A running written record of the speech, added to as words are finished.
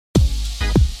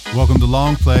Welcome to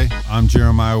Long Play. I'm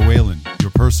Jeremiah Whalen,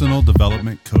 your personal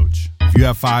development coach. If you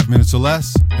have 5 minutes or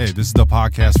less, hey, this is the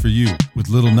podcast for you with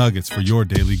little nuggets for your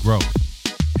daily growth.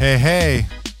 Hey,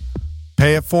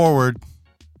 pay it forward.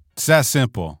 It's that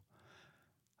simple.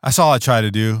 That's all I try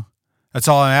to do. That's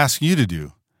all I ask you to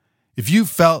do. If you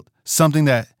felt something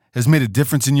that has made a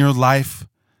difference in your life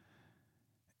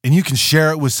and you can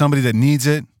share it with somebody that needs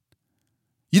it,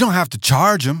 you don't have to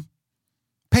charge them.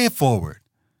 Pay it forward.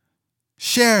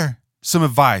 Share some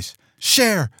advice.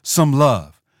 Share some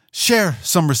love. Share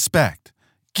some respect.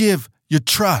 Give your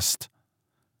trust.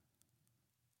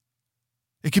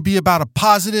 It could be about a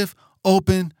positive,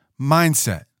 open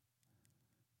mindset.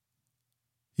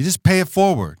 You just pay it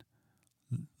forward.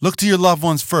 Look to your loved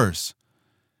ones first.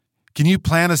 Can you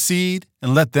plant a seed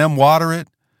and let them water it?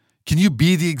 Can you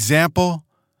be the example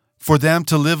for them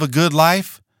to live a good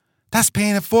life? That's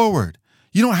paying it forward.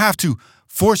 You don't have to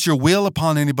force your will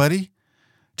upon anybody.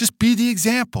 Just be the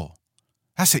example.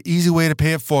 That's an easy way to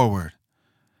pay it forward.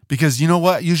 Because you know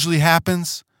what usually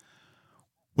happens?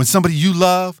 When somebody you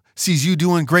love sees you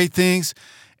doing great things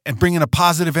and bringing a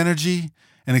positive energy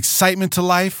and excitement to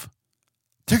life,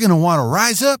 they're going to want to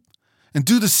rise up and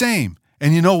do the same.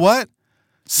 And you know what?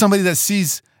 Somebody that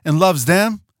sees and loves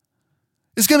them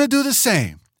is going to do the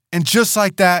same. And just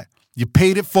like that, you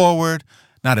paid it forward,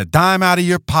 not a dime out of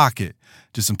your pocket,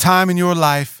 just some time in your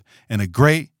life and a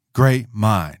great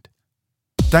mind.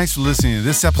 Thanks for listening to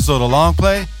this episode of Long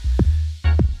Play.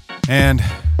 And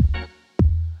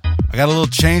I got a little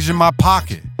change in my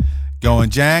pocket going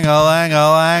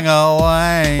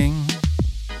jang-a-lang-a-lang-a-lang.